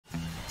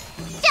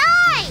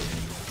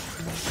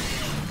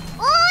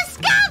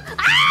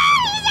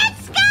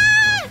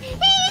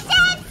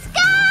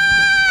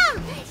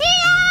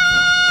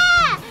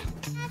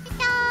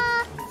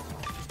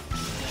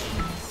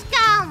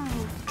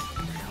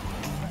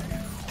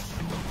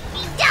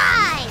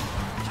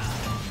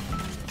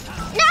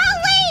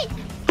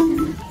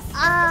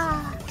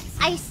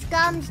I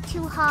scummed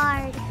too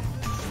hard.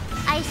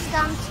 I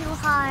scummed too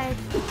hard.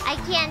 I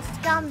can't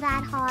scum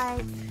that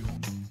hard.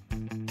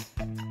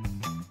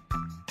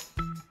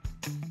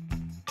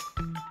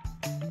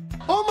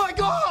 Oh my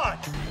god!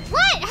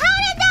 What? How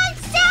did that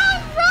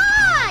sound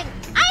wrong?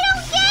 I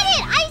don't get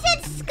it. I said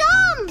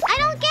scum. I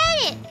don't get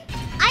it.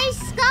 I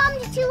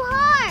scummed too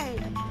hard.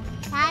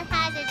 That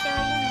has a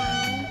dirty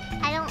mind.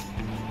 I don't...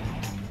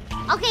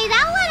 Okay,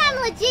 that one I'm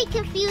legit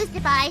confused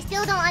about. I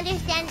still don't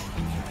understand.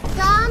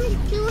 Scummed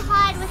too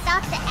hard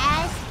without the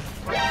S.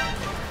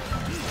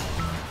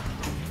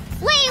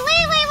 Wait.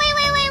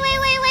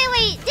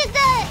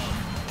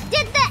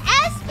 Did the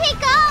S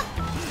pick up?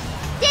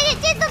 Did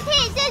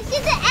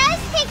the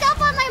S pick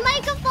up on my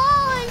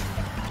microphone?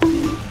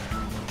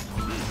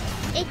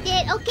 It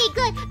did. Okay,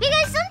 good.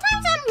 Because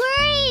sometimes I'm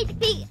worried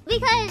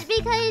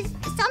because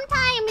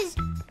sometimes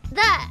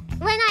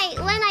when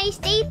I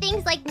say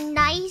things like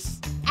nice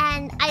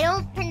and I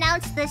don't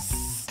pronounce the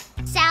S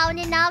sound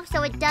enough,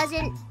 so it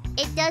doesn't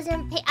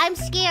I'm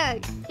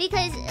scared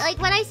because like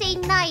when I say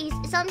nice,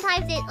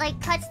 sometimes it like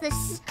cuts the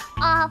S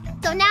off.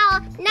 So now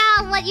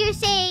what you're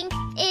saying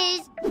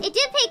is it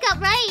did pick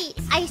up right.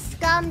 I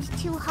scummed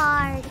too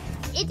hard.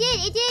 It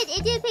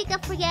did pick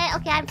up.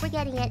 Okay, I'm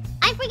forgetting it.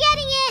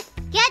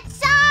 Get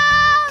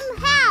some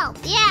help.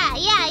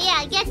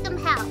 Yeah. Get some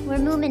help. We're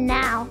moving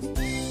now.